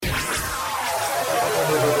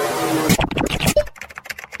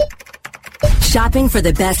Shopping for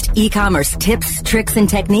the best e-commerce tips, tricks, and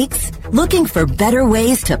techniques? Looking for better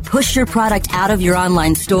ways to push your product out of your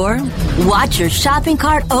online store? Watch your shopping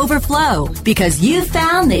cart overflow because you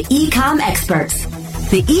found the e-com experts.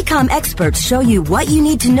 The e-com experts show you what you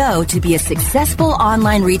need to know to be a successful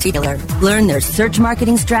online retailer. Learn their search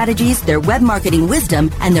marketing strategies, their web marketing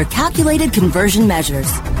wisdom, and their calculated conversion measures.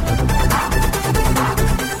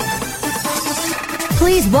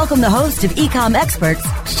 Please welcome the host of Ecom Experts,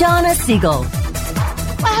 Shauna Siegel.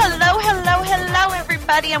 Well, hello,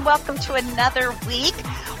 everybody, and welcome to another week.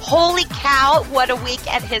 Holy cow, what a week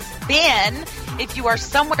it has been. If you are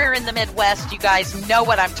somewhere in the Midwest, you guys know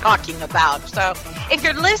what I'm talking about. So if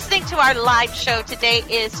you're listening to our live show, today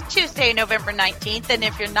is Tuesday, November 19th, and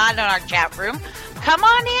if you're not in our chat room, come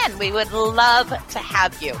on in. We would love to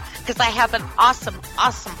have you because I have an awesome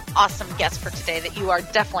guest for today that you are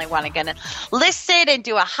definitely going to listen and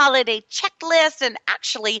do a holiday checklist. And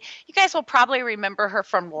actually, you guys will probably remember her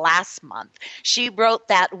from last month. She wrote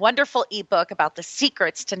that wonderful ebook about the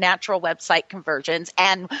secrets to natural website conversions.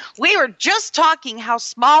 And we were just talking how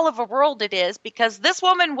small of a world it is because this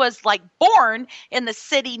woman was like born in the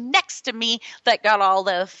city next to me that got all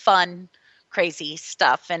the fun crazy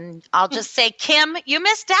stuff. And I'll just say, Kim, you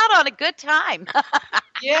missed out on a good time.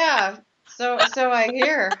 Yeah. So I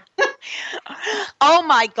hear. Oh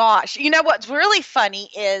my gosh. You know what's really funny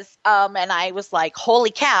is, and I was like,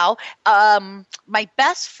 holy cow, my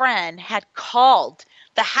best friend had called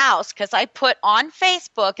the house because I put on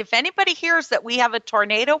Facebook, if anybody hears that we have a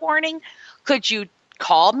tornado warning, could you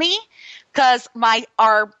call me? Because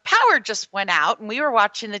our power just went out and we were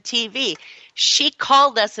watching the TV. She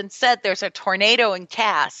called us and said there's a tornado in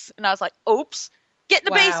Cass. And I was like, oops, get in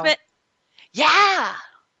the basement. Yeah.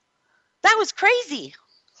 That was crazy.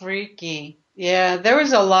 Freaky. Yeah, there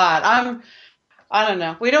was a lot. I don't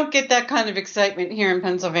know. We don't get that kind of excitement here in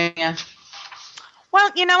Pennsylvania. Well,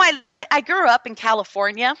 you know, I grew up in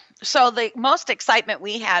California, so the most excitement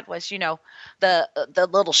we had was, you know, the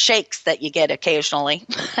little shakes that you get occasionally.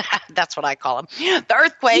 That's what I call them. The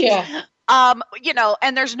earthquakes. Yeah. You know,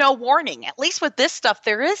 and there's no warning. At least with this stuff,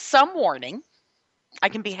 there is some warning. I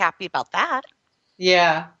can be happy about that.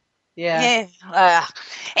 Yeah.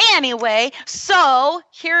 Anyway, so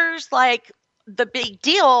here's like the big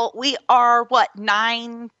deal. We are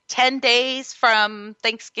 9-10 days from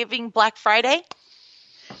Thanksgiving, Black Friday.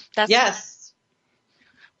 Yes.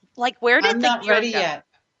 Like, where did I'm the not year ready go? yet.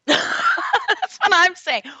 That's what I'm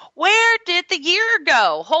saying. Where did the year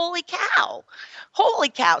go? Holy cow.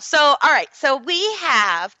 So, all right. So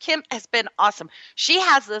Kim has been awesome. She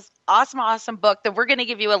has this awesome book that we're going to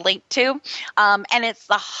give you a link to. And it's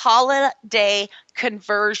the Holiday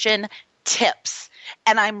Conversion Tips.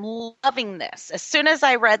 And I'm loving this. As soon as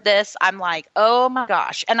I read this, I'm like, oh my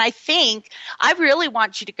gosh. And I think I really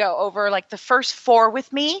want you to go over like the first 4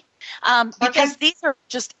 with me. Because these are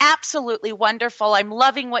just absolutely wonderful. I'm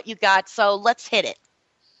loving what you got. So let's hit it.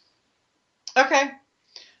 Okay.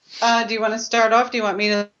 Do you want to start off? Do you want me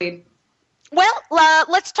to lead? Well,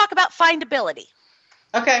 let's talk about findability.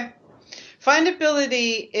 Okay.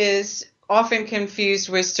 Findability is often confused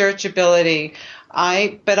with searchability.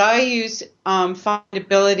 But I use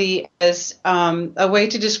findability as a way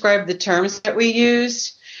to describe the terms that we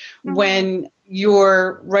use when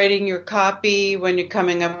you're writing your copy, when you're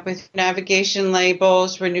coming up with navigation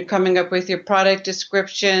labels, when you're coming up with your product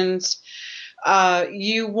descriptions.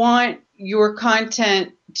 You want your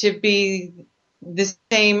content to be the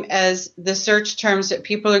same as the search terms that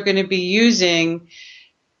people are going to be using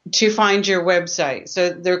to find your website. So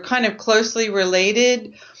they're kind of closely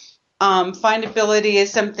related. Findability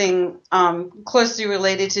is something closely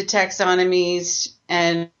related to taxonomies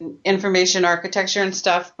and information architecture and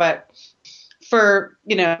stuff. But for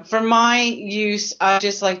my use, I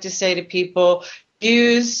just like to say to people,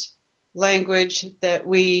 use language that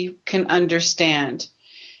we can understand.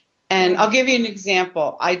 And I'll give you an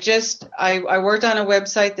example. I worked on a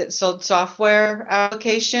website that sold software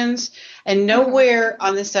applications, and nowhere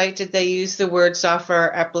on the site did they use the word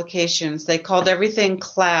software applications. They called everything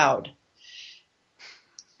cloud.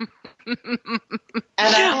 And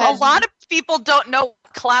a lot of people don't know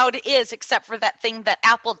what cloud is except for that thing that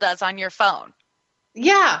Apple does on your phone.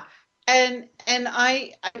 Yeah. And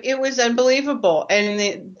it was unbelievable. And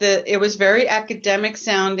it was very academic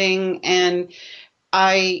sounding, and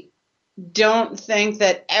I don't think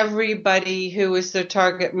that everybody who was the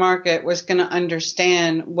target market was going to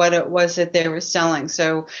understand what it was that they were selling.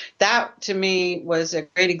 So that, to me, was a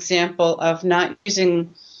great example of not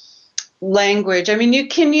using language. I mean, you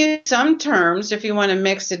can use some terms if you want to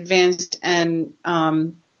mix advanced and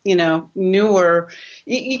newer,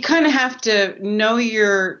 you kind of have to know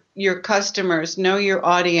your customers, know your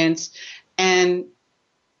audience, and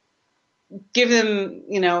give them,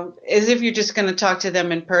 as if you're just going to talk to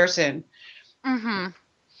them in person. Mm-hmm.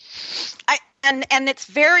 And it's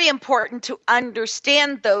very important to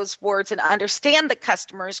understand those words and understand the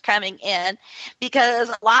customers coming in, because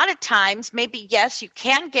a lot of times, maybe, yes, you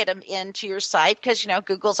can get them into your site because,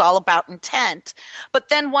 Google's all about intent. But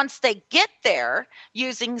then once they get there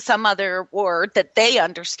using some other word that they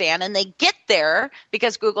understand, and they get there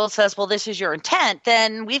because Google says, well, this is your intent,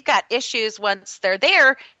 then we've got issues once they're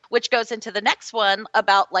there, which goes into the next one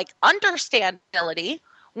about like understandability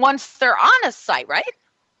once they're on a site, right?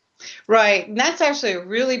 Right. And that's actually a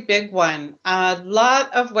really big one. A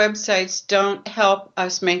lot of websites don't help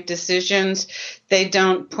us make decisions. They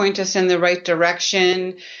don't point us in the right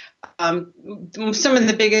direction. Some of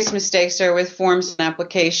the biggest mistakes are with forms and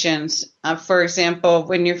applications. For example,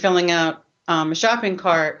 when you're filling out a shopping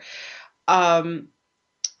cart,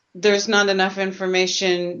 there's not enough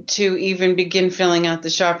information to even begin filling out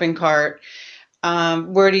the shopping cart.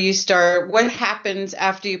 Where do you start? What happens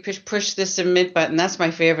after you push the submit button? That's my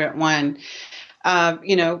favorite one.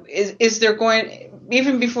 Is there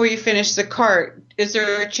even before you finish the cart, is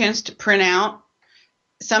there a chance to print out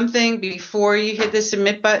something before you hit the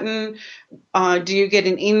submit button? Do you get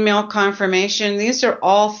an email confirmation? These are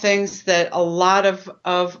all things that a lot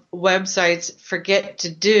of websites forget to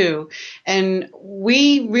do. And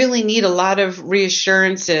we really need a lot of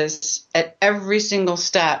reassurances at every single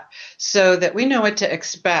step so that we know what to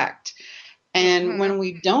expect. And when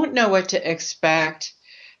we don't know what to expect,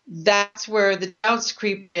 that's where the doubts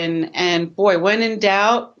creep in. And boy, when in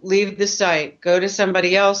doubt, leave the site. Go to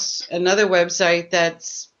somebody else, another website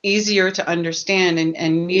that's easier to understand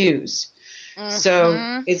and use.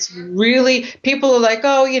 So it's really, people are like,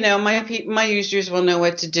 oh, my users will know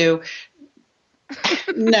what to do.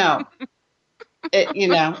 No,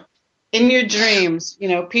 in your dreams,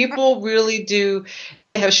 people really do.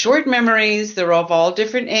 They have short memories. They're of all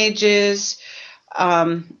different ages.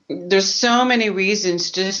 There's so many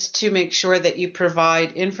reasons just to make sure that you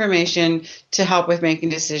provide information to help with making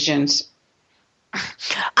decisions.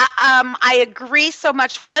 I agree so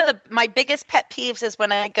much. One of my biggest pet peeves is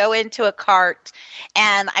when I go into a cart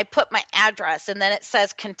and I put my address and then it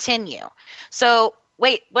says continue. So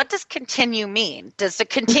wait, what does continue mean? Does the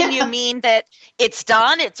continue mean that it's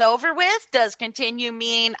done, it's over with? Does continue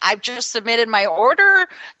mean I've just submitted my order?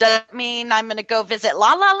 Does it mean I'm going to go visit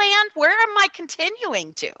La La Land? Where am I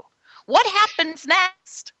continuing to? What happens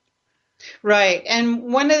next? Right.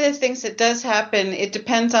 And one of the things that does happen, it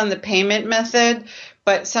depends on the payment method,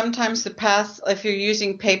 but sometimes the path, if you're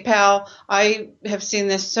using PayPal, I have seen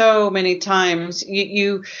this so many times.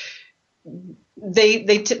 They'll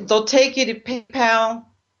take you to PayPal,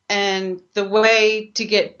 and the way to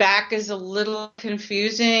get back is a little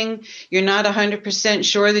confusing. You're not 100%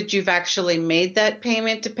 sure that you've actually made that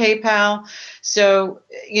payment to PayPal. So,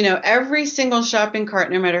 every single shopping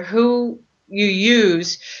cart, no matter who you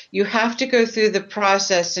use, you have to go through the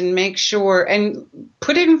process and make sure and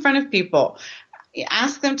put it in front of people.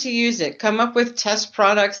 Ask them to use it. Come up with test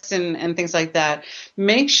products and things like that.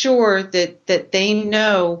 Make sure that they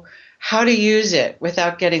know how to use it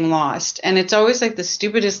without getting lost. And it's always like the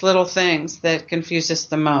stupidest little things that confuse us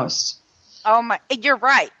the most. Oh my, you're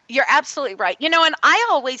right. You're absolutely right. And I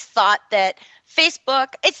always thought that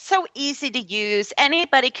Facebook, it's so easy to use.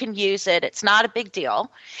 Anybody can use it. It's not a big deal.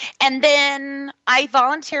 And then I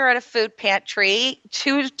volunteer at a food pantry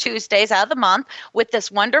 2 Tuesdays out of the month with this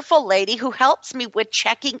wonderful lady who helps me with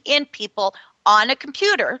checking in people on a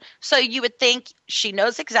computer. So you would think she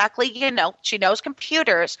knows exactly, she knows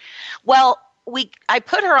computers. Well, I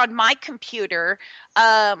put her on my computer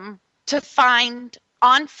to find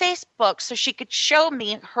on Facebook so she could show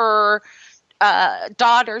me her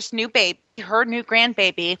daughter's new baby, her new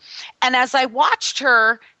grandbaby. And as I watched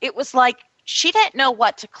her, it was like she didn't know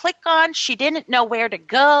what to click on. She didn't know where to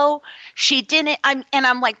go.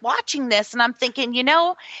 I'm like watching this and I'm thinking,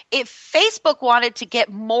 if Facebook wanted to get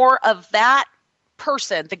more of that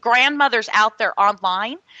person, the grandmothers out there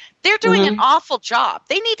online, they're doing an awful job.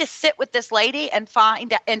 They need to sit with this lady and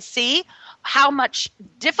find and see how much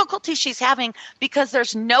difficulty she's having because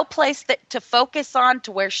there's no place to focus on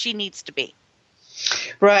to where she needs to be.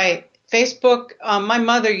 Right. Facebook, my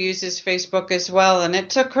mother uses Facebook as well, and it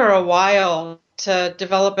took her a while to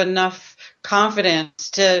develop enough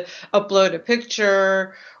confidence to upload a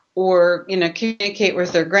picture or, communicate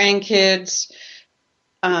with her grandkids.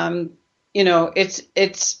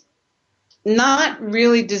 It's not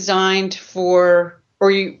really designed for,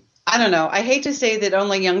 I don't know. I hate to say that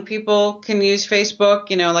only young people can use Facebook.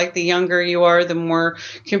 Like the younger you are, the more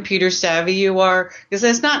computer savvy you are, because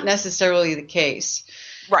that's not necessarily the case.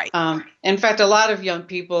 Right. In fact, a lot of young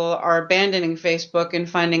people are abandoning Facebook and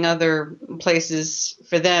finding other places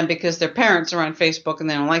for them because their parents are on Facebook and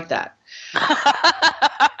they don't like that.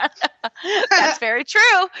 That's very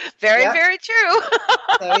true. Very true.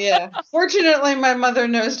 So, yeah. Fortunately, my mother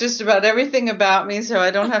knows just about everything about me, so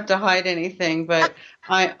I don't have to hide anything, but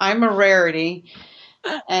I'm a rarity.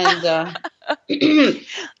 And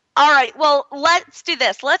all right. Well, let's do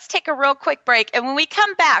this. Let's take a real quick break. And when we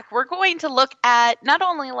come back, we're going to look at not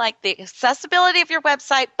only like the accessibility of your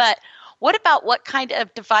website, but what about what kind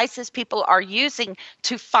of devices people are using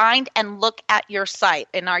to find and look at your site?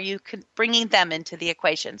 And are you bringing them into the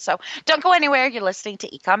equation? So don't go anywhere. You're listening to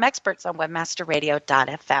Ecom Experts on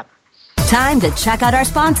webmasterradio.fm. Time to check out our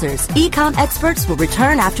sponsors. Ecom Experts will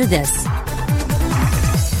return after this.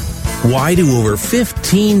 Why do over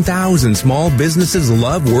 15,000 small businesses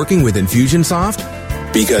love working with Infusionsoft?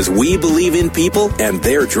 Because we believe in people and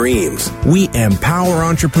their dreams. We empower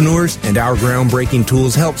entrepreneurs, and our groundbreaking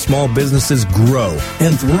tools help small businesses grow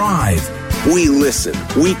and thrive. We listen.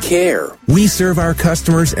 We care. We serve our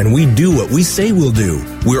customers, and we do what we say we'll do.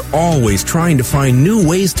 We're always trying to find new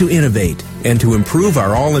ways to innovate and to improve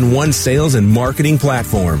our all-in-one sales and marketing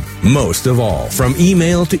platform. Most of all, from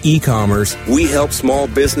email to e-commerce, we help small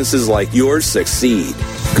businesses like yours succeed.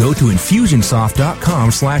 Go to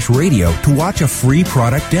Infusionsoft.com/radio to watch a free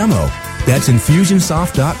product demo. That's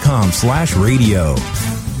Infusionsoft.com/radio.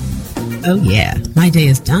 Oh yeah, my day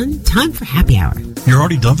is done. Time for happy hour. You're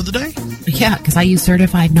already done for the day? Yeah, because I use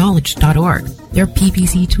CertifiedKnowledge.org. Their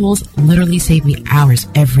PPC tools literally save me hours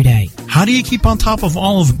every day. How do you keep on top of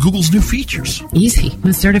all of Google's new features? Easy.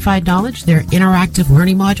 With Certified Knowledge, their interactive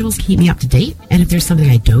learning modules keep me up to date. And if there's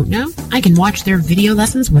something I don't know, I can watch their video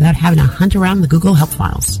lessons without having to hunt around the Google Help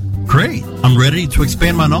files. Great. I'm ready to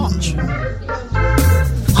expand my knowledge.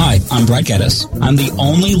 Hi, I'm Brad Geddes. I'm the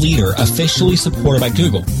only leader officially supported by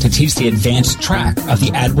Google to teach the advanced track of the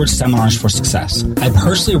AdWords Seminars for Success. I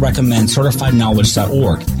personally recommend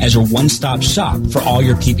CertifiedKnowledge.org as your one-stop shop for all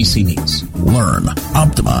your PPC needs. Learn,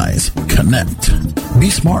 optimize, connect. Be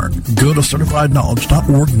smart. Go to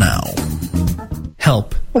CertifiedKnowledge.org now.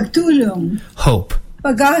 Help. Pagtulong. Hope.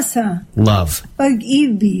 Pag-asa. Love.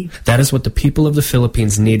 Pag-ibig. That is what the people of the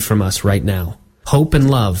Philippines need from us right now. Hope and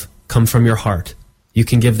love come from your heart. You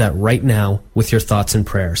can give that right now with your thoughts and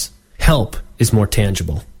prayers. Help is more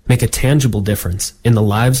tangible. Make a tangible difference in the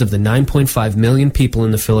lives of the 9.5 million people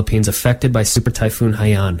in the Philippines affected by Super Typhoon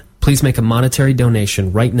Haiyan. Please make a monetary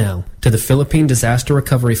donation right now to the Philippine Disaster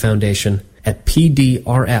Recovery Foundation at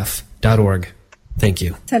pdrf.org. Thank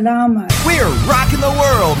you. Salamat. We're rocking the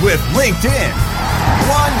world with LinkedIn.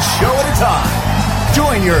 One show at a time.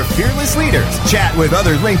 Join your fearless leaders, chat with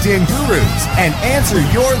other LinkedIn gurus, and answer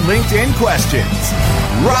your LinkedIn questions.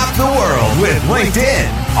 Rock the world with LinkedIn.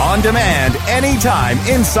 On demand, anytime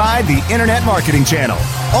inside the Internet Marketing Channel.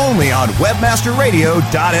 Only on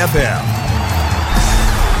webmasterradio.fm.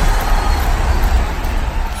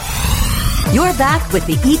 You're back with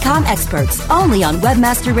the Ecom Experts, only on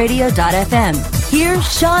webmasterradio.fm. Here's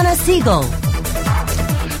Shauna Siegel.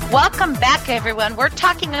 Welcome back, everyone. We're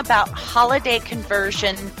talking about holiday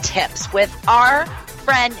conversion tips with our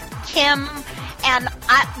friend Kim. And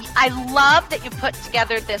I love that you put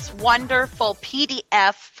together this wonderful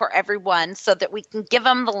PDF for everyone so that we can give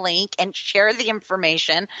them the link and share the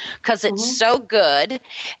information because it's so good.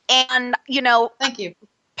 And, thank you.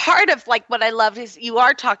 Part of like what I love is you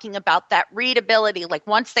are talking about that readability. Like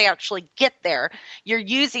once they actually get there, you're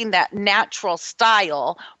using that natural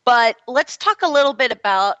style. But let's talk a little bit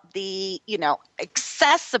about the,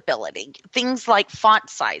 accessibility, things like font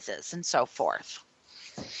sizes and so forth.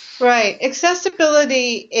 Right.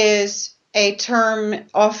 Accessibility is a term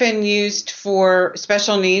often used for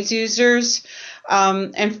special needs users.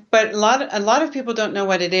 But a lot of people don't know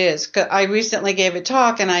what it is. I recently gave a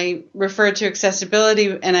talk and I referred to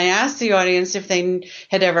accessibility and I asked the audience if they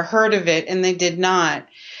had ever heard of it, and they did not.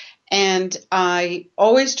 And I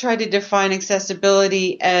always try to define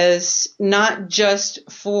accessibility as not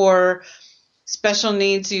just for special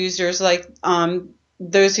needs users like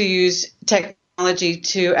those who use technology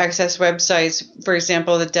to access websites, for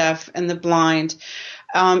example, the deaf and the blind.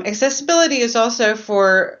 Accessibility is also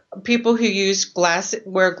for people who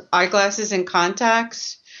wear eyeglasses and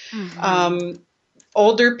contacts,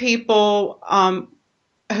 older people,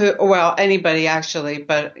 anybody actually,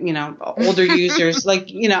 but, older users,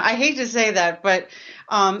 I hate to say that, but,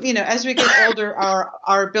 as we get older,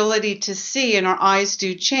 our ability to see and our eyes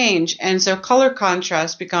do change. And so color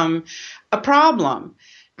contrast become a problem.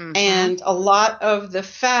 And a lot of the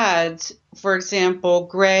fads, for example,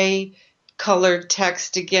 gray colored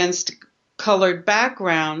text against colored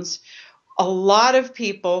backgrounds, a lot of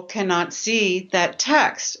people cannot see that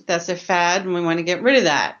text. That's a fad, and we want to get rid of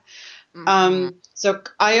that. So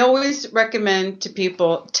I always recommend to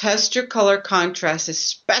people, test your color contrast,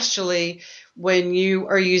 especially when you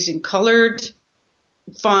are using colored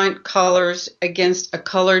font colors against a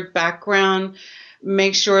colored background.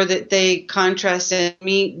 Make sure that they contrast and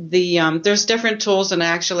meet the, there's different tools, and I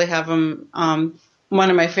actually have them. One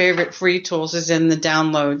of my favorite free tools is in the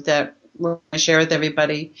download that we're going to share with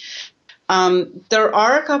everybody. There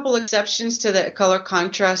are a couple exceptions to the color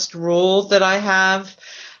contrast rule that I have,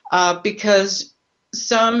 because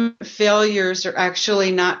some failures are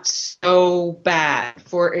actually not so bad.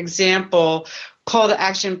 For example, call to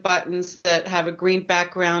action buttons that have a green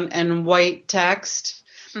background and white text.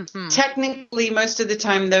 Technically, most of the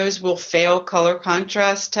time those will fail color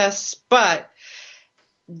contrast tests, but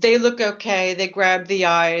they look okay. They grab the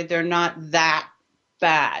eye. They're not that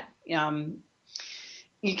bad.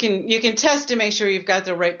 You can test to make sure you've got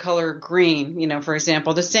the right color green, for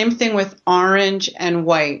example. The same thing with orange and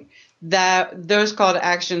white. Those call to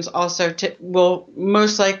actions also will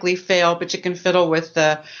most likely fail, but you can fiddle with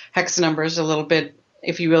the hex numbers a little bit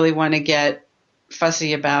if you really want to get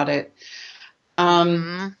fussy about it.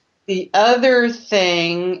 The other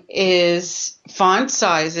thing is font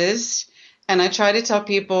sizes, and I try to tell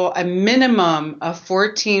people a minimum of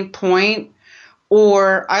 14 point,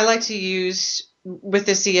 or I like to use with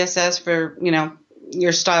the CSS for,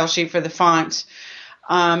 your style sheet for the fonts,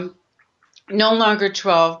 no longer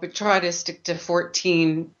 12, but try to stick to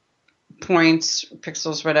 14 points,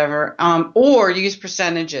 pixels, whatever, or use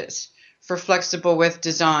percentages for flexible width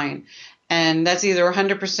design. And that's either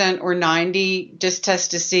 100% or 90. Just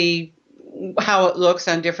test to see how it looks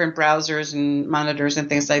on different browsers and monitors and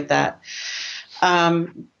things like that.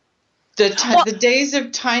 The days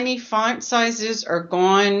of tiny font sizes are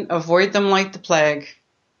gone. Avoid them like the plague.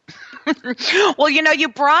 Well, you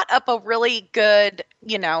brought up a really good,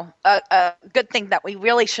 a good thing that we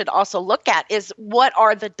really should also look at is what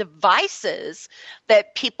are the devices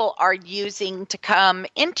that people are using to come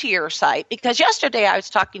into your site? Because yesterday I was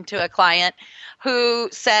talking to a client who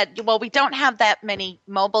said, well, we don't have that many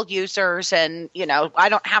mobile users and, I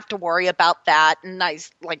don't have to worry about that. And I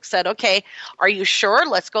said, okay, are you sure?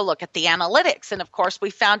 Let's go look at the analytics. And of course, we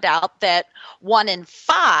found out that 1 in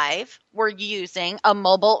 5 were using a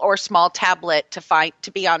mobile or small tablet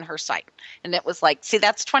to be on her site. And it was like, see,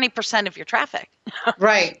 that's 20% of your traffic.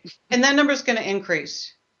 Right. And that number is going to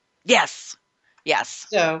increase. Yes.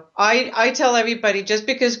 So I tell everybody, just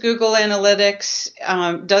because Google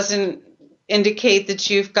Analytics doesn't indicate that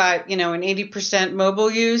you've got, an 80%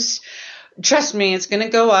 mobile use, trust me, it's going to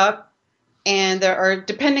go up. And there are,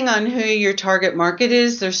 depending on who your target market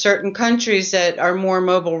is, there's certain countries that are more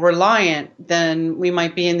mobile reliant than we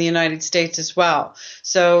might be in the United States as well.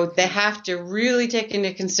 So they have to really take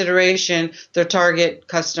into consideration their target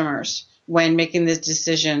customers when making these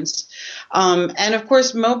decisions. And of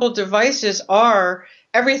course, mobile devices are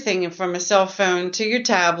everything from a cell phone to your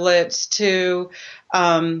tablets to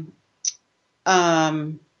the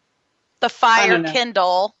Fire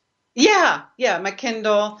Kindle. Yeah, my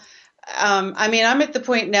Kindle. I'm at the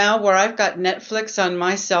point now where I've got Netflix on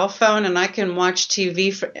my cell phone and I can watch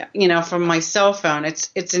TV, from my cell phone.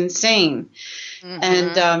 It's insane.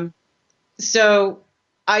 And so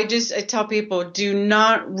I tell people, do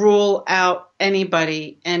not rule out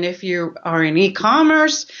anybody. And if you are in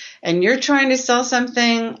e-commerce and you're trying to sell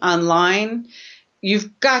something online,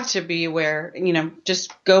 you've got to be aware,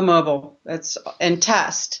 just go mobile. And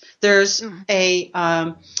test. There's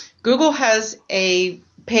Google has a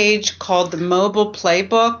page called the Mobile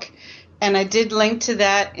Playbook, and I did link to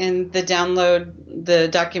that in the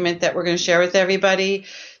document that we're going to share with everybody,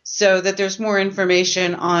 so that there's more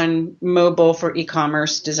information on mobile for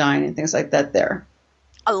e-commerce design and things like that there.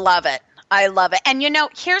 I love it. And,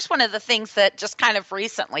 here's one of the things that just kind of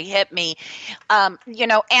recently hit me.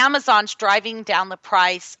 Amazon's driving down the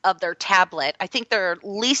price of their tablet. I think their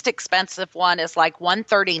least expensive one is like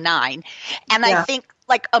 $139. And I think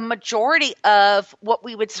a majority of what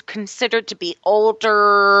we would consider to be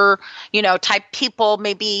older, type people,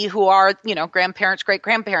 maybe who are, grandparents,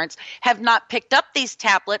 great-grandparents, have not picked up these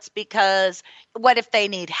tablets because what if they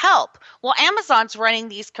need help? Well, Amazon's running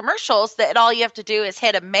these commercials that all you have to do is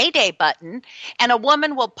hit a Mayday button and a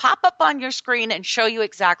woman will pop up on your screen and show you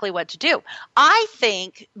exactly what to do. I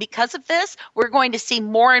think because of this, we're going to see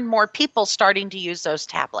more and more people starting to use those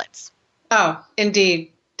tablets. Oh,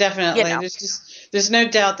 indeed. Definitely. There's no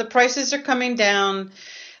doubt. The prices are coming down.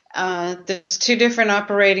 There's two different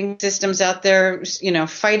operating systems out there,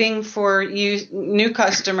 fighting for new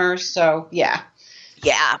customers. So, yeah.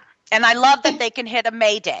 Yeah. And I love that they can hit a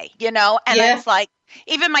Mayday, and it's like,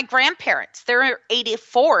 even my grandparents, they're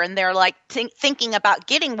 84 and they're like thinking about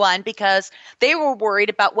getting one because they were worried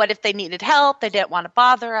about what if they needed help. They didn't want to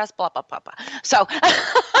bother us, blah, blah, blah, blah. So,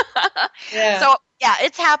 yeah,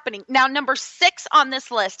 it's happening. Now, number 6 on this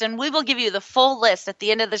list, and we will give you the full list at the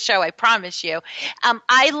end of the show, I promise you.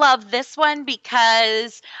 I love this one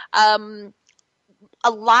because a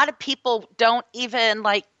lot of people don't even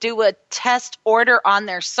do a test order on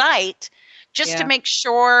their site just to make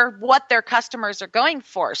sure what their customers are going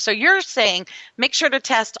for. So you're saying make sure to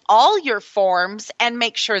test all your forms and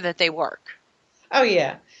make sure that they work. Oh,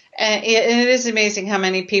 yeah. And it is amazing how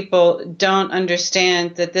many people don't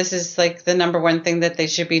understand that this is the number one thing that they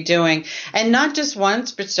should be doing. And not just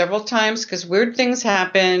once, but several times, because weird things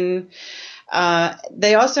happen.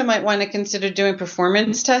 They also might want to consider doing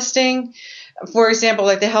performance testing. For example,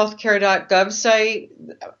 the healthcare.gov site,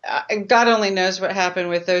 God only knows what happened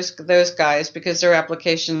with those guys because their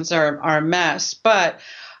applications are a mess. But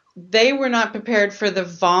they were not prepared for the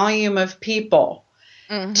volume of people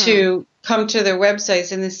to come to their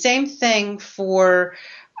websites. And the same thing for,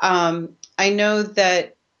 I know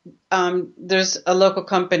that there's a local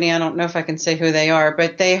company, I don't know if I can say who they are,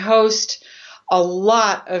 but they host a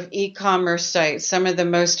lot of e-commerce sites, some of the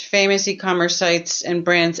most famous e-commerce sites and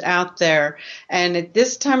brands out there. And at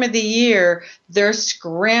this time of the year, they're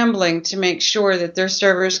scrambling to make sure that their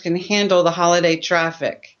servers can handle the holiday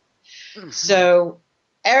traffic. So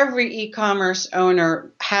every e-commerce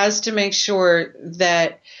owner has to make sure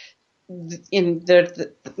that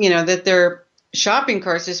that their shopping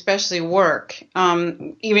carts especially work,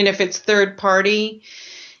 even if it's third party.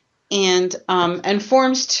 And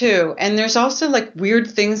forms too. And there's also weird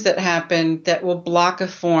things that happen that will block a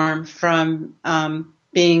form from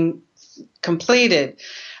being completed.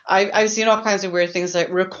 I've seen all kinds of weird things like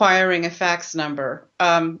requiring a fax number.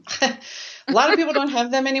 A lot of people don't have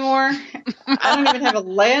them anymore. I don't even have a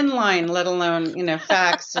landline, let alone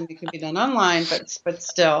fax, and it can be done online, but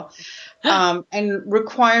still. And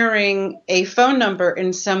requiring a phone number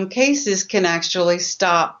in some cases can actually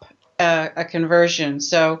stop a conversion.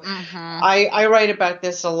 So I write about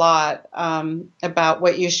this a lot, about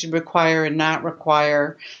what you should require and not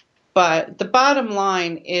require. But the bottom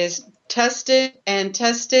line is test it,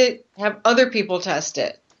 have other people test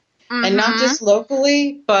it. And not just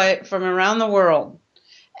locally, but from around the world.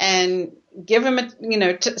 And give them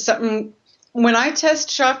something. When I test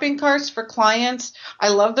shopping carts for clients, I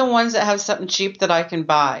love the ones that have something cheap that I can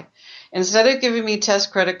buy. Instead of giving me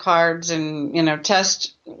test credit cards and,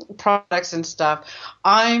 test products and stuff,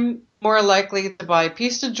 I'm more likely to buy a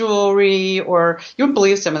piece of jewelry, or you wouldn't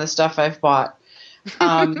believe some of the stuff I've bought.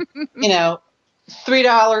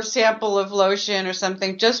 $3 sample of lotion or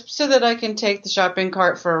something, just so that I can take the shopping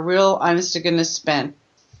cart for a real honest to goodness spin.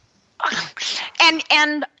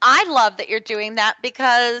 And I love that you're doing that,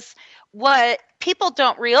 because what people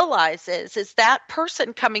don't realize is that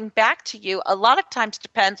person coming back to you a lot of times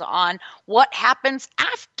depends on what happens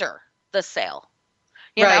after the sale.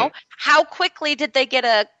 You know, how quickly did they get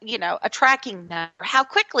a tracking number? How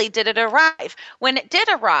quickly did it arrive? When it did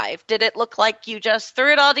arrive, did it look like you just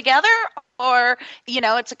threw it all together, or,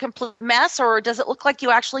 it's a complete mess? Or does it look like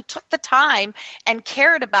you actually took the time and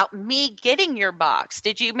cared about me getting your box?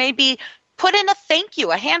 Did you maybe put in a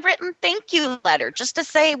handwritten thank you letter, just to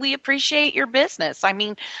say we appreciate your business? I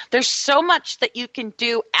mean, there's so much that you can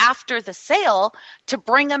do after the sale to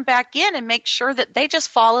bring them back in and make sure that they just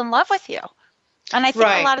fall in love with you. And I think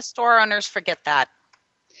a lot of store owners forget that.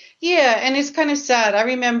 Yeah, and it's kind of sad. I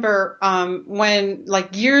remember when,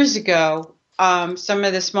 years ago, some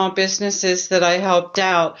of the small businesses that I helped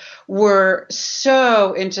out were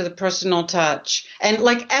so into the personal touch. And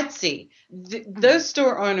like Etsy, those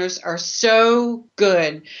store owners are so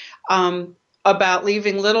good about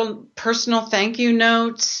leaving little personal thank you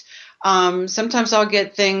notes. Sometimes I'll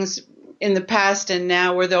get things in the past and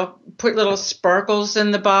now where they'll put little sparkles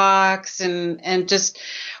in the box and just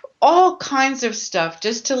all kinds of stuff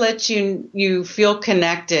just to let you feel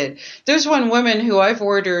connected. There's one woman who I've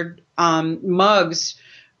ordered mugs,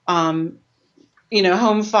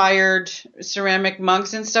 home-fired ceramic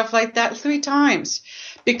mugs and stuff like that 3 times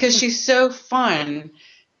because she's so fun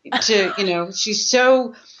to, she's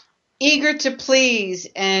so eager to please,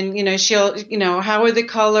 and she'll how are the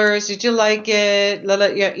colors, did you like it,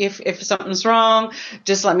 if something's wrong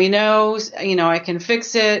just let me know, I can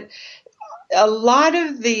fix it. A lot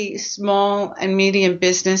of the small and medium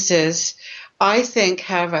businesses, I think,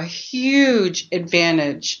 have a huge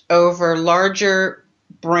advantage over larger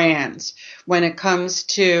brands when it comes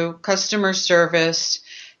to customer service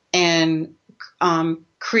and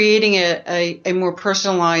creating a more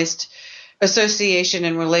personalized association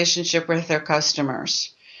and relationship with their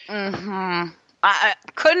customers. Mm-hmm. I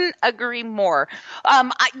couldn't agree more.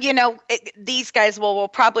 These guys will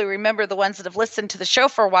probably remember, the ones that have listened to the show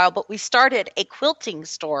for a while, but we started a quilting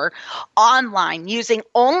store online using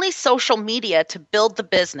only social media to build the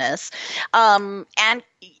business.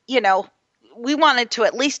 We wanted to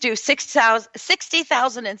at least do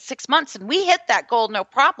 60,000 in 6 months, and we hit that goal no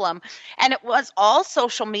problem. And it was all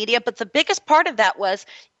social media, but the biggest part of that was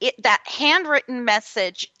that handwritten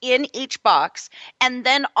message in each box, and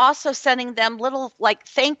then also sending them little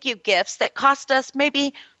thank you gifts that cost us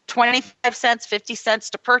maybe 25 cents, 50 cents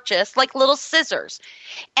to purchase, like little scissors.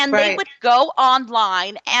 And They would go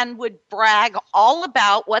online and would brag all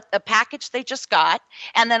about what the package they just got.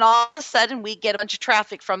 And then all of a sudden we get a bunch of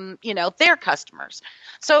traffic from, their customers.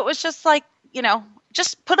 So it was just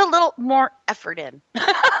just put a little more effort in.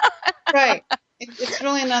 Right. It's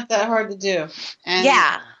really not that hard to do. And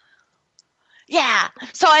yeah.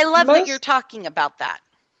 So I love that you're talking about that.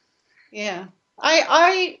 Yeah.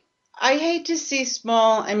 I hate to see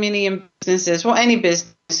small and medium businesses, well, any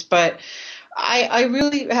business, but I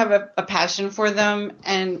really have a passion for them.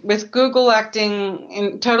 And with Google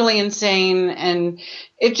acting totally insane, and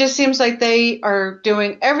it just seems like they are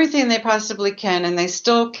doing everything they possibly can, and they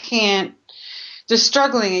still can't. They're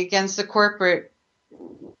struggling against the corporate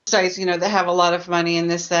sites, that have a lot of money and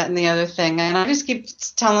this, that, and the other thing. And I just keep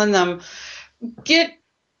telling them,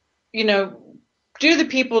 do the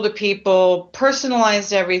people-to-people,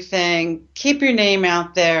 personalize everything, keep your name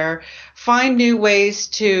out there, find new ways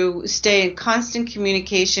to stay in constant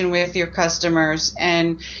communication with your customers,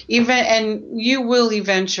 and you will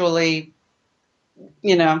eventually,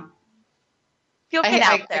 you'll get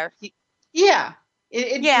out there.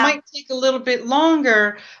 It might take a little bit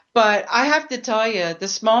longer, but I have to tell you, the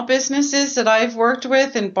small businesses that I've worked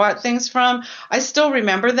with and bought things from, I still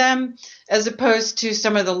remember them, as opposed to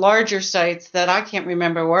some of the larger sites that I can't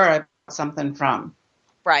remember where I bought something from.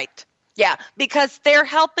 Right. Yeah, because they're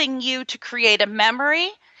helping you to create a memory,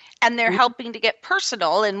 and they're helping to get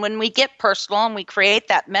personal. And when we get personal and we create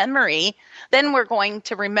that memory, then we're going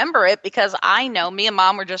to remember it, because I know, me and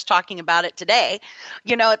Mom were just talking about it today.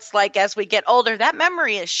 It's like as we get older, that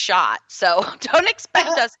memory is shot. So don't expect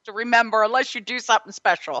us to remember unless you do something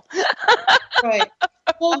special. Right.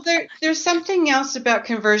 Well, there's something else about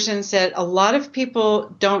conversions that a lot of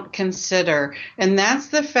people don't consider, and that's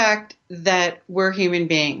the fact that we're human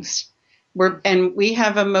beings. And we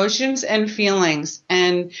have emotions and feelings,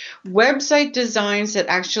 and website designs that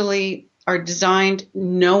actually are designed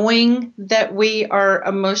knowing that we are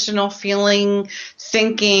emotional, feeling,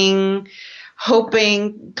 thinking,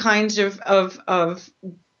 hoping kinds of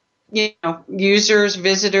users,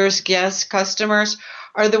 visitors, guests, customers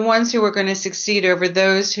are the ones who are going to succeed over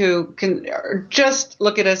those who can just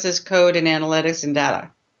look at us as code and analytics and data.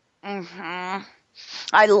 Mm-hmm.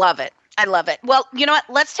 I love it. Well, you know what?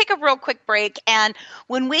 Let's take a real quick break. And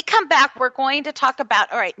when we come back, we're going to talk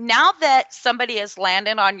about, all right, now that somebody has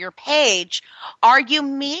landed on your page, are you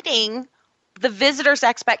meeting the visitor's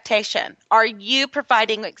expectation? Are you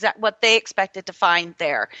providing what they expected to find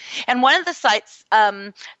there? And one of the sites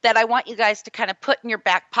that I want you guys to kind of put in your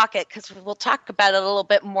back pocket, because we'll talk about it a little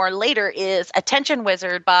bit more later, is Attention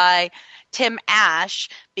Wizard by Tim Ash,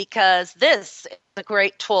 because this is a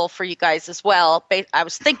great tool for you guys as well. I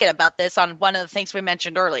was thinking about this on one of the things we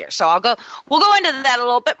mentioned earlier. So we'll go into that a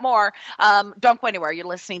little bit more. Don't go anywhere. You're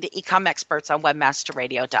listening to Ecom Experts on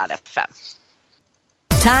webmasterradio.fm.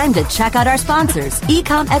 Time to check out our sponsors.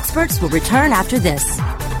 Ecom Experts will return after this.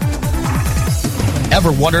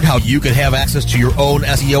 Ever wondered how you could have access to your own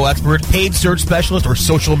SEO expert, paid search specialist, or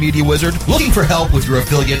social media wizard? Looking for help with your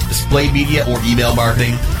affiliate, display media, or email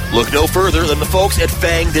marketing? Look no further than the folks at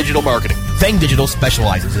Fang Digital Marketing. Fang Digital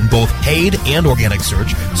specializes in both paid and organic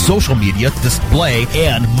search, social media, display,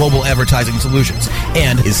 and mobile advertising solutions,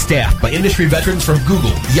 and is staffed by industry veterans from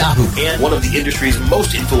Google, Yahoo, and one of the industry's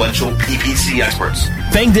most influential PPC experts.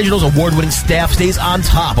 Fang Digital's award-winning staff stays on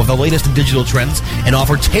top of the latest in digital trends and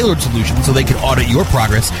offer tailored solutions so they can audit your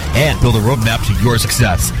progress and build a roadmap to your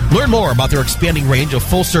success. Learn more about their expanding range of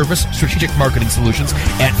full-service strategic marketing solutions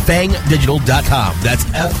at fangdigital.com. That's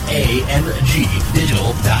F-A-N-G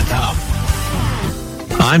digital.com.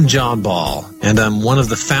 I'm John Ball, and I'm one of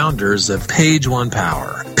the founders of Page One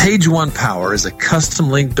Power. Page One Power is a custom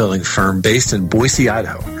link building firm based in Boise,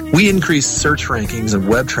 Idaho. We increase search rankings and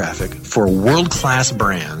web traffic for world-class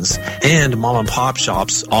brands and mom-and-pop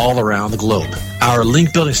shops all around the globe. Our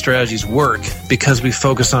link building strategies work because we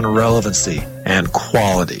focus on relevancy and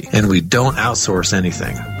quality, and we don't outsource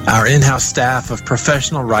anything. Our in-house staff of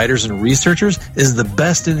professional writers and researchers is the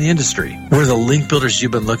best in the industry. We're the link builders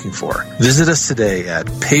you've been looking for. Visit us today at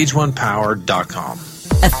pageonepower.com.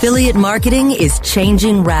 Affiliate marketing is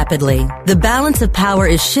changing rapidly. The balance of power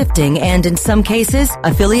is shifting, and in some cases,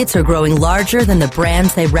 affiliates are growing larger than the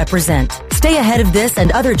brands they represent. Stay ahead of this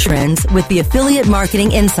and other trends with the Affiliate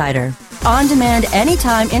Marketing Insider. On demand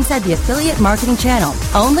anytime inside the Affiliate Marketing channel,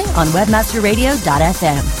 only on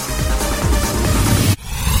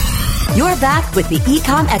webmasterradio.fm. You're back with the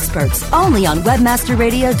Ecom Experts, only on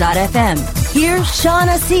webmasterradio.fm. Here's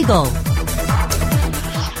Shauna Siegel.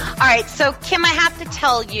 All right, so Kim, I have to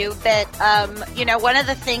tell you that, one of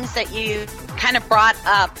the things that you kind of brought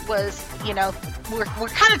up was, we're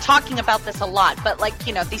kind of talking about this a lot, but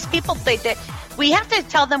these people, we have to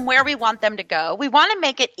tell them where we want them to go. We want to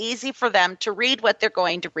make it easy for them to read what they're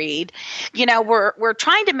going to read. We're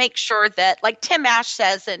trying to make sure that, like Tim Ash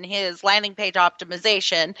says in his landing page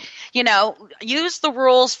optimization, use the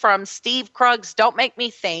rules from Steve Krug's Don't Make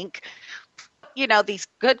Me Think. These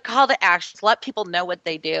good call to actions, let people know what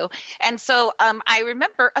they do. And so I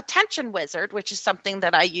remember Attention Wizard, which is something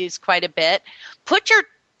that I use quite a bit. Put your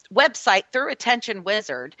website through Attention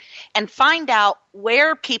Wizard and find out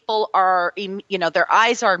where people are, their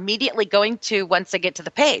eyes are immediately going to once they get to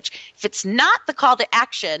the page. If it's not the call to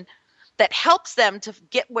action that helps them to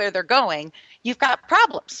get where they're going, you've got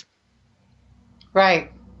problems.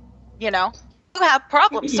 Right. You have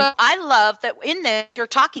problems. So I love that in there you're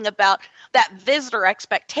talking about that visitor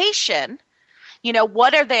expectation.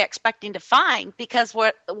 What are they expecting to find? Because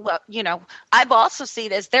what I've also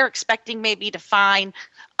seen is they're expecting maybe to find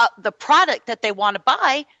the product that they want to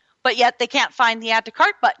buy, but yet they can't find the add to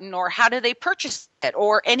cart button, or how do they purchase it,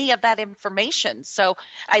 or any of that information. So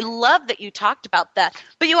I love that you talked about that.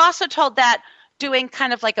 But you also told that doing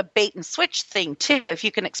kind of like a bait and switch thing too, if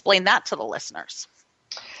you can explain that to the listeners.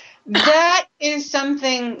 That is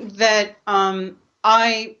something that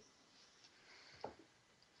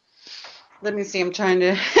let me see, I'm trying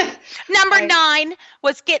to... Number 9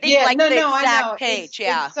 was getting the exact page.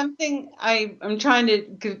 It's something I'm trying to,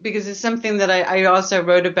 because it's something that I also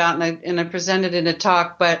wrote about and I presented in a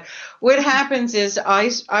talk. But what happens is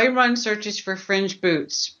I run searches for fringe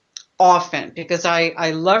boots often because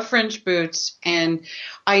I love fringe boots, and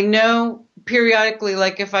I know periodically,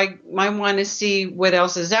 like if I might want to see what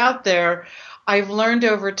else is out there, I've learned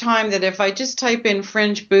over time that if I just type in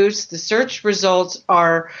fringe boots, the search results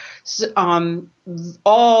are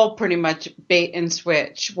all pretty much bait and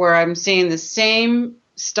switch, where I'm seeing the same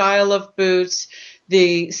style of boots,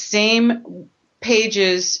 the same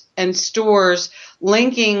pages and stores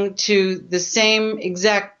linking to the same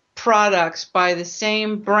exact products by the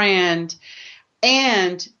same brand,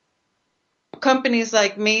 and companies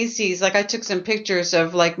like Macy's, like I took some pictures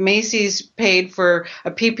of, like Macy's paid for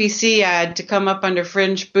a PPC ad to come up under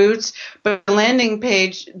fringe boots, but the landing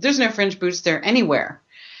page, there's no fringe boots there anywhere.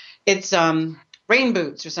 It's rain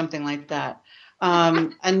boots or something like that.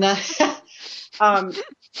 And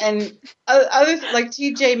others like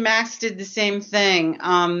TJ Maxx did the same thing.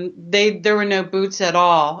 There were no boots at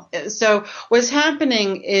all. So what's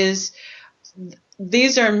happening is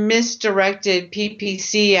these are misdirected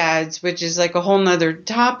PPC ads, which is like a whole nother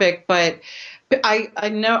topic, but I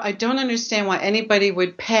don't understand why anybody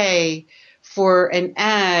would pay for an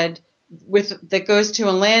ad that goes to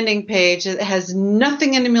a landing page that has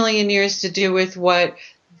nothing in a million years to do with what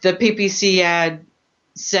the PPC ad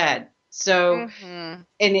said. So, and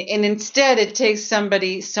instead it takes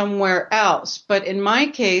somebody somewhere else. But in my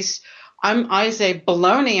case, I say,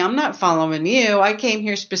 baloney, I'm not following you. I came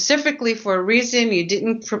here specifically for a reason. You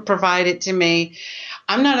didn't provide it to me.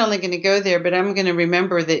 I'm not only going to go there, but I'm going to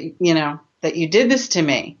remember that, that you did this to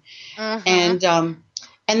me. And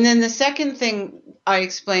then the second thing I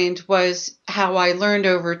explained was how I learned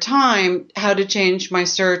over time how to change my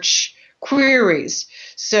search queries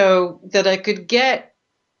so that I could get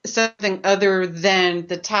something other than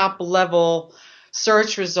the top level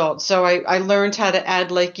search results. So I learned how to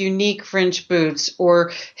add like unique fringe boots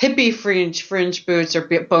or hippie fringe boots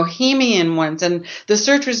or bohemian ones. And the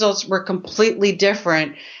search results were completely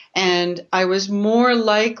different. And I was more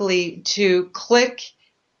likely to click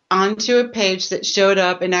onto a page that showed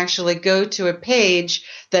up and actually go to a page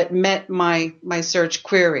that met my search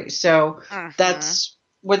query. So that's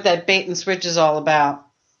what that bait and switch is all about.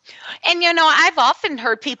 And, I've often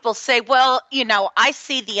heard people say, well, I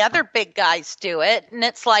see the other big guys do it. And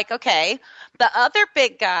it's like, okay, the other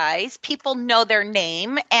big guys, people know their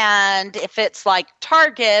name. And if it's like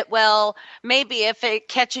Target, well, maybe if it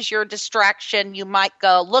catches your distraction, you might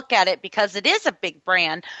go look at it because it is a big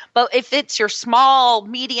brand. But if it's your small,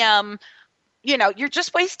 medium, you're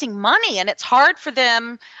just wasting money, and it's hard for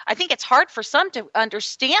them. I think it's hard for some to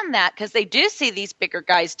understand that because they do see these bigger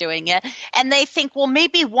guys doing it and they think, well,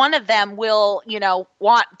 maybe one of them will,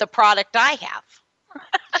 want the product I have.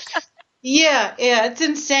 Yeah, it's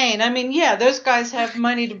insane. I mean, yeah, those guys have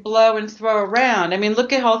money to blow and throw around. I mean,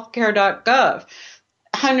 look at healthcare.gov.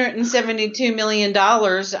 $172 million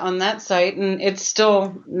on that site, and it's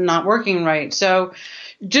still not working right. So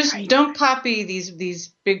just don't copy these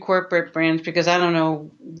big corporate brands because I don't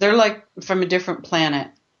know, they're like from a different planet.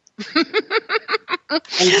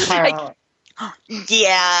 Entirely.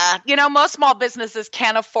 Yeah. Most small businesses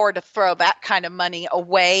can't afford to throw that kind of money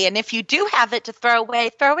away. And if you do have it to throw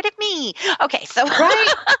away, throw it at me. Okay. So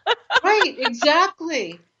Right.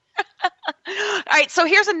 Exactly. All right. So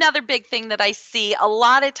here's another big thing that I see a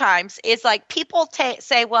lot of times is like people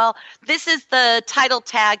say, well, this is the title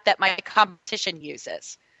tag that my competition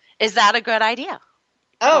uses. Is that a good idea?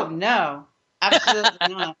 Oh, no.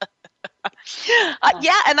 Absolutely not.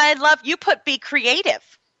 Yeah. And I love you put be creative.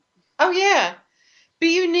 Oh, yeah.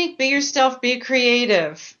 Be unique, be yourself, be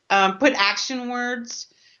creative. Put action words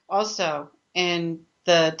also in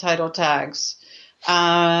the title tags,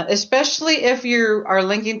 especially if you are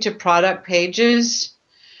linking to product pages.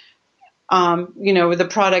 With the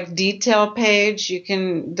product detail page,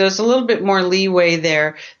 there's a little bit more leeway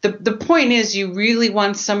there. The point is you really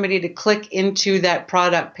want somebody to click into that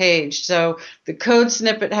product page. So the code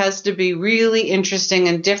snippet has to be really interesting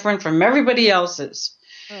and different from everybody else's.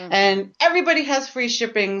 And everybody has free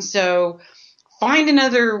shipping, so find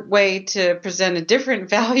another way to present a different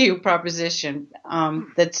value proposition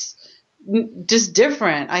that's just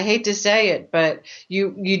different. I hate to say it, but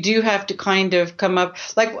you do have to kind of come up.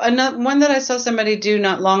 Like one that I saw somebody do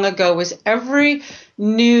not long ago was every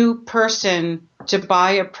new person to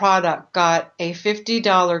buy a product got a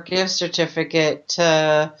 $50 gift certificate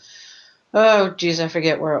to, I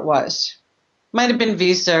forget where it was. Might have been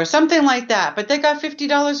Visa or something like that, but they got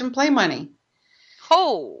 $50 in play money.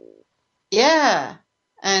 Oh. Yeah.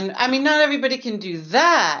 And I mean, not everybody can do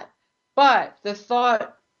that, but the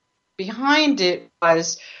thought behind it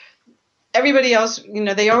was everybody else,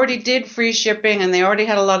 they already did free shipping and they already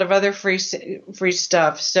had a lot of other free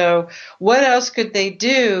stuff. So what else could they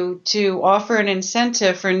do to offer an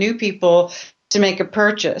incentive for new people to make a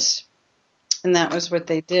purchase? And that was what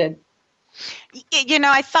they did.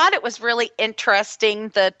 I thought it was really interesting,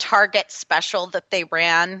 the Target special that they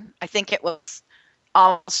ran. I think it was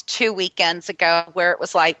almost 2 weekends ago, where it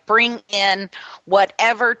was like, bring in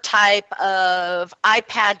whatever type of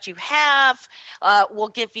iPad you have. We'll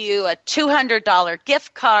give you a $200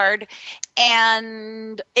 gift card.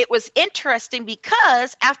 And it was interesting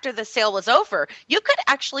because after the sale was over, you could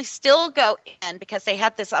actually still go in, because they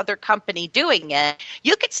had this other company doing it.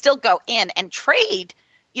 You could still go in and trade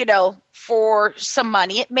for some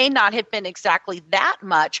money. It may not have been exactly that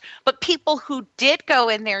much, but people who did go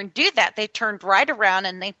in there and do that, they turned right around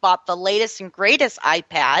and they bought the latest and greatest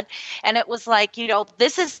iPad. And it was like,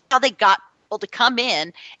 this is how they got people to come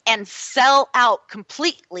in and sell out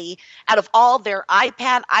completely out of all their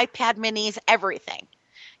iPad minis, everything,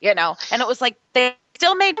 and it was like, they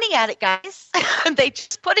still made money at it, guys. They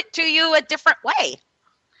just put it to you a different way.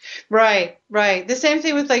 Right. The same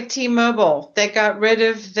thing with like T-Mobile. They got rid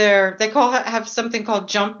of have something called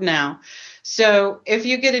Jump now. So if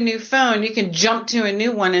you get a new phone, you can jump to a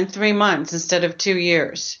new one in 3 months instead of 2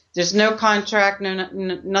 years. There's no contract,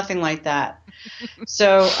 nothing like that.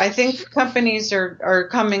 So I think companies are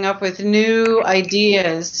coming up with new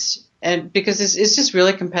ideas, and because it's just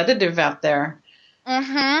really competitive out there.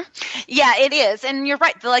 Mm-hmm. Yeah, it is. And you're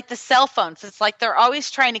right. Like the cell phones, it's like they're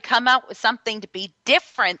always trying to come out with something to be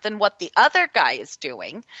different than what the other guy is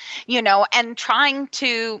doing, and trying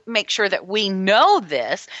to make sure that we know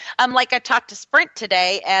this. Like I talked to Sprint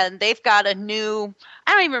today, and they've got a new,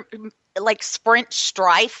 I don't even like Sprint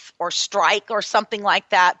Strife or Strike or something like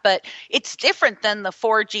that, but it's different than the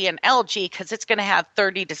 4G and LG because it's going to have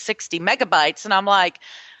 30 to 60 megabytes. And I'm like,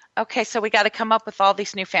 okay, so we got to come up with all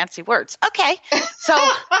these new fancy words. Okay. So,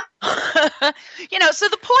 so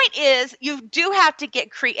the point is you do have to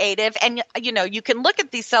get creative, and, you can look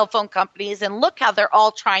at these cell phone companies and look how they're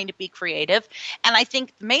all trying to be creative. And I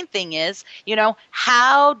think the main thing is,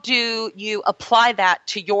 how do you apply that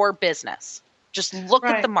to your business? Just look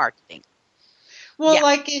at the marketing. Well, Yeah.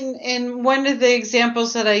 like in one of the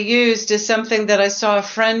examples that I used is something that I saw a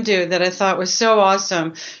friend do that I thought was so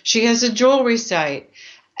awesome. She has a jewelry site,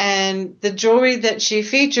 and the jewelry that she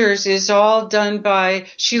features is all done by,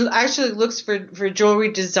 she actually looks for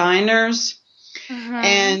jewelry designers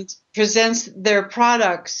and presents their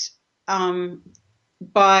products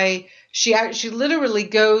by, she literally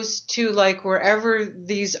goes to like wherever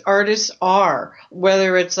these artists are,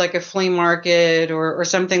 whether it's like a flea market or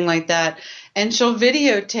something like that, and she'll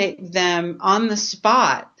videotape them on the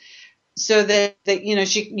spot so that you know,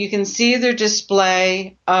 you can see their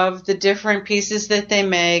display of the different pieces that they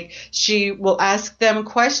make. She will ask them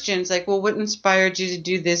questions like, well, what inspired you to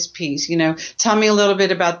do this piece? You know, tell me a little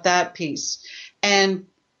bit about that piece. And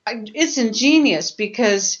it's ingenious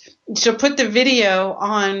because she'll put the video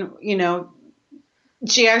on, you know,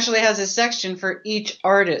 she actually has a section for each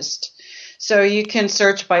artist. So you can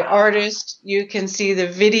search by artist, you can see the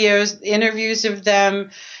videos, interviews of them.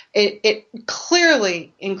 It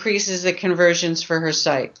clearly increases the conversions for her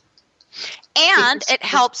site. And it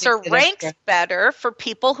helps her rank better for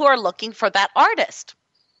people who are looking for that artist.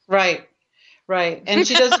 Right, right. And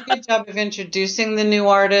she does a good job of introducing the new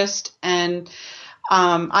artist, and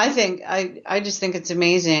I just think it's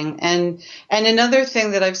amazing. And another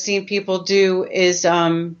thing that I've seen people do is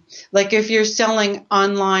like if you're selling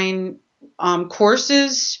online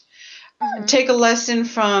courses, take a lesson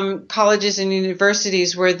from colleges and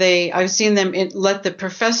universities where I've seen them let the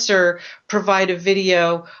professor provide a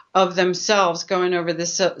video of themselves going over the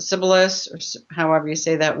syllabus, or however you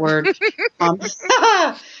say that word.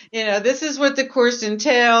 You know, this is what the course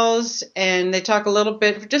entails, and they talk a little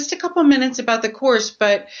bit, just a couple minutes about the course,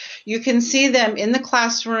 but you can see them in the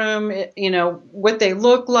classroom, you know, what they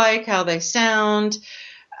look like, how they sound,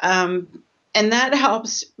 and that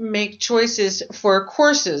helps make choices for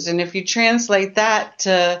courses. And if you translate that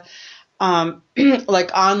to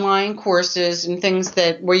like online courses and things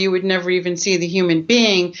where you would never even see the human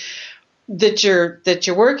being that you're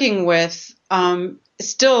working with,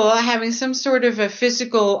 still having some sort of a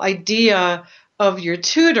physical idea of your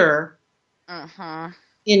tutor,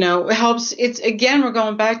 you know, helps. It's, again, we're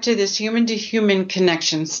going back to this human to human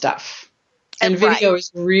connection stuff, and video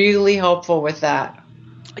is really helpful with that.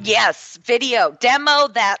 Yes, video, demo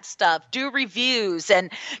that stuff, do reviews, and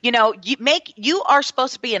you know, you are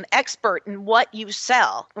supposed to be an expert in what you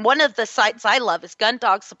sell. One of the sites I love is Gun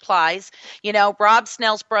Dog Supplies. You know, Rob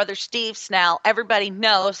Snell's brother Steve Snell, everybody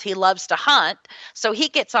knows he loves to hunt, so he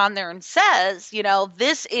gets on there and says, you know,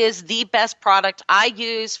 this is the best product I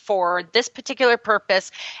use for this particular purpose.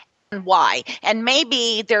 And why? And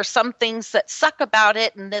maybe there's some things that suck about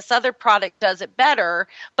it and this other product does it better,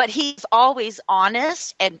 but he's always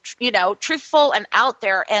honest and, you know, truthful and out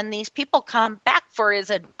there, and these people come back for his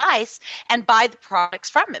advice and buy the products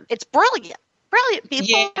from him. It's brilliant. Brilliant, people.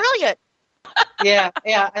 Yeah. Brilliant.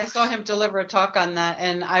 Yeah. I saw him deliver a talk on that,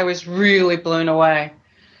 and I was really blown away.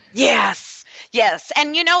 Yes.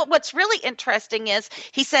 And you know, what's really interesting is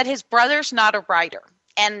he said his brother's not a writer.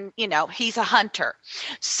 And, you know, he's a hunter.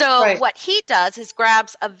 So what he does is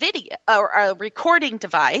grabs a video or a recording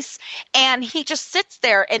device, and he just sits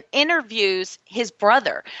there and interviews his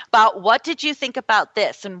brother about, what did you think about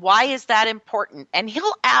this? And why is that important? And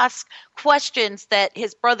he'll ask questions that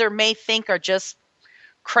his brother may think are just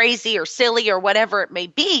crazy or silly or whatever it may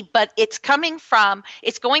be, but it's going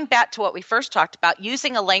back to what we first talked about,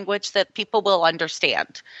 using a language that people will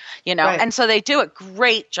understand, you know, and so they do a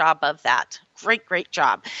great job of that. Great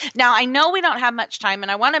job. Now, I know we don't have much time,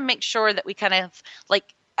 and I want to make sure that we kind of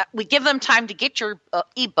we give them time to get your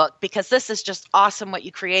ebook, because this is just awesome what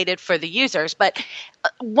you created for the users. But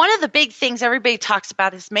one of the big things everybody talks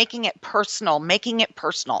about is making it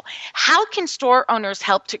personal. How can store owners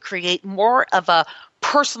help to create more of a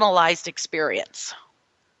personalized experience?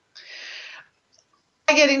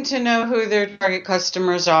 By getting to know who their target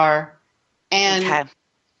customers are, and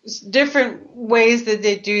different ways that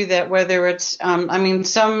they do that, whether it's,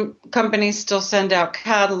 some companies still send out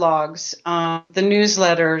catalogs, the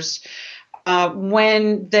newsletters.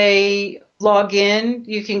 When they log in,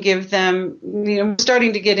 you can give them, you know,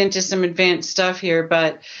 starting to get into some advanced stuff here,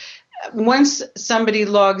 but once somebody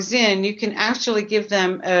logs in, you can actually give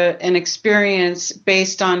them an experience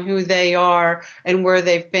based on who they are and where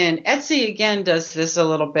they've been. Etsy, again, does this a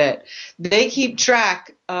little bit. They keep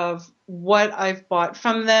track of what I've bought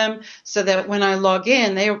from them, so that when I log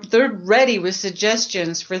in, they're ready with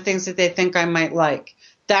suggestions for things that they think I might like.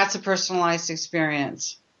 That's a personalized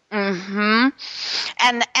experience. And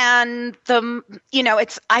the, you know,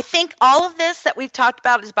 I think all of this that we've talked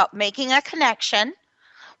about is about making a connection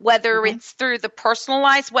whether it's through the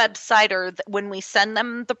personalized website or when we send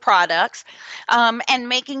them the products, and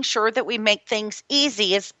making sure that we make things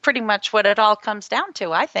easy is pretty much what it all comes down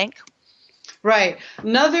to, I think. Right.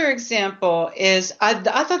 Another example is, I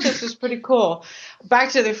thought this was pretty cool.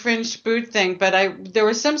 Back to the fringed boot thing, but there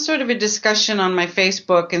was some sort of a discussion on my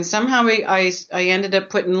Facebook, and somehow I ended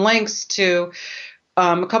up putting links to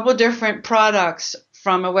a couple of different products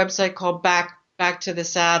from a website called Back to the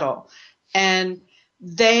Saddle, and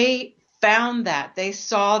they found that, they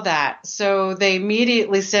saw that, so they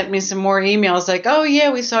immediately sent me some more emails like, oh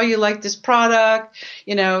yeah, we saw you like this product,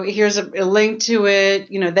 here's a link to it.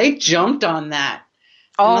 They jumped on that.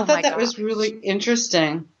 Oh, and I thought that was really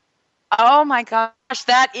interesting. Oh my gosh,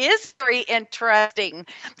 that is very interesting.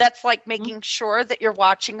 That's like making sure that you're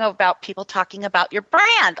watching about people talking about your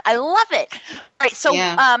brand. I love it. All right, so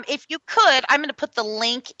if you could, I'm going to put the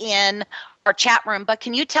link in our chat room, but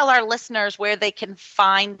can you tell our listeners where they can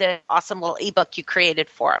find the awesome little ebook you created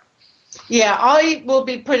for them? Yeah, I will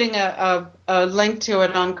be putting a link to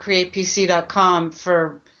it on createpc.com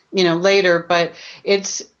for later, but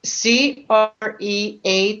it's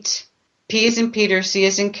CRE8 P as in Peter, C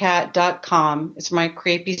as in cat.com. It's my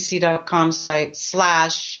createpc.com site /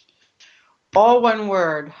 all one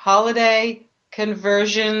word, holiday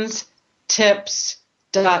conversions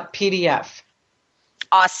tips.pdf.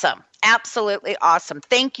 Awesome. Absolutely awesome.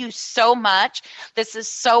 Thank you so much. This is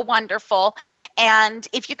so wonderful. And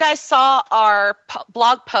if you guys saw our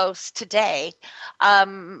blog post today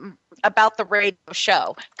about the radio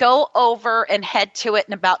show, go over and head to it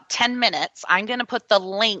in about 10 minutes. I'm going to put the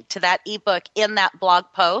link to that ebook in that blog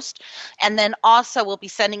post. And then also we'll be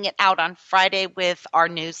sending it out on Friday with our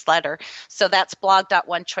newsletter. So that's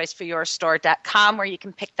blog.onechoiceforyourstore.com, where you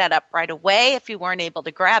can pick that up right away if you weren't able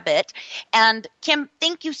to grab it. And Kim,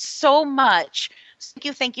 thank you so much.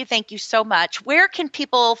 Thank you so much. Where can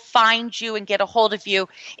people find you and get a hold of you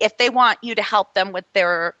if they want you to help them with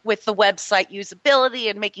the website usability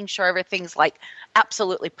and making sure everything's like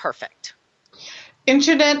absolutely perfect?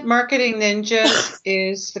 Internet Marketing Ninja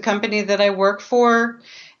is the company that I work for,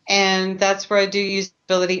 and that's where I do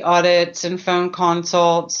usability audits and phone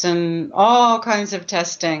consults and all kinds of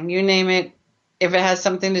testing. You name it. If it has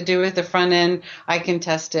something to do with the front end, I can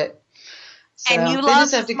test it. So and you they love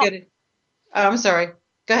just have to get it. I'm sorry.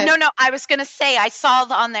 Go ahead. No, I was going to say, I saw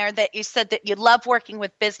on there that you said that you love working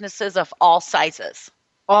with businesses of all sizes.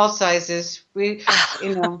 All sizes. I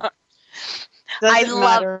love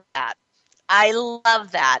that. I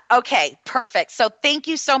love that. Okay, perfect. So thank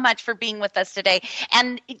you so much for being with us today.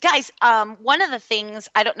 And guys, one of the things,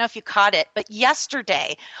 I don't know if you caught it, but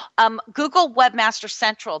yesterday, Google Webmaster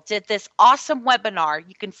Central did this awesome webinar.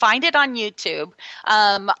 You can find it on YouTube.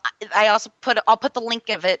 I'll put the link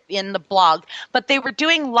of it in the blog, but they were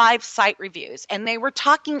doing live site reviews, and they were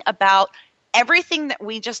talking about everything that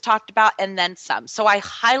we just talked about and then some. So I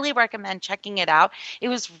highly recommend checking it out. It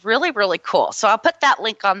was really, really cool. So I'll put that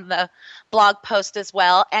link on the blog post as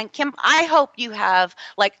well. And Kim, I hope you have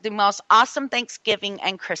like the most awesome Thanksgiving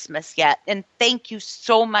and Christmas yet. And thank you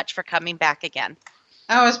so much for coming back again.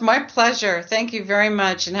 Oh, it's my pleasure. Thank you very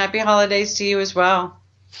much. And happy holidays to you as well.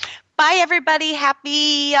 Bye, everybody.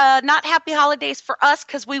 Not happy holidays for us,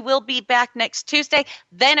 because we will be back next Tuesday.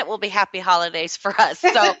 Then it will be happy holidays for us. So,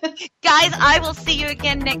 guys, I will see you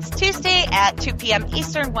again next Tuesday at 2 p.m.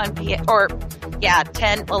 Eastern, 1 p.m.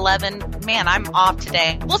 10, 11. Man, I'm off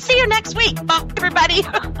today. We'll see you next week. Bye, everybody.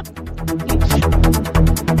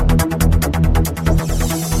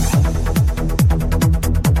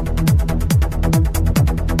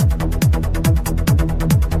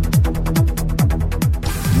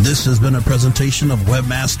 This has been a presentation of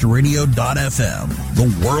WebmasterRadio.fm, the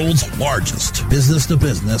world's largest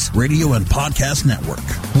business-to-business radio and podcast network.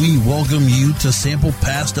 We welcome you to sample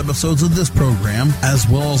past episodes of this program, as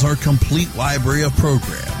well as our complete library of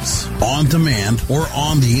programs, on demand or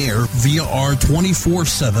on the air via our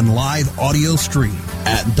 24/7 live audio stream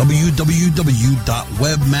at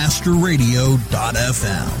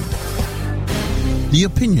www.webmasterradio.fm. The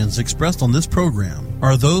opinions expressed on this program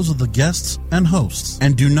are those of the guests and hosts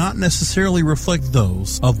and do not necessarily reflect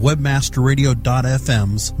those of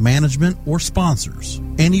WebmasterRadio.fm's management or sponsors.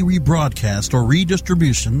 Any rebroadcast or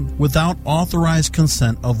redistribution without authorized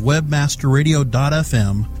consent of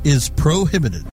WebmasterRadio.fm is prohibited.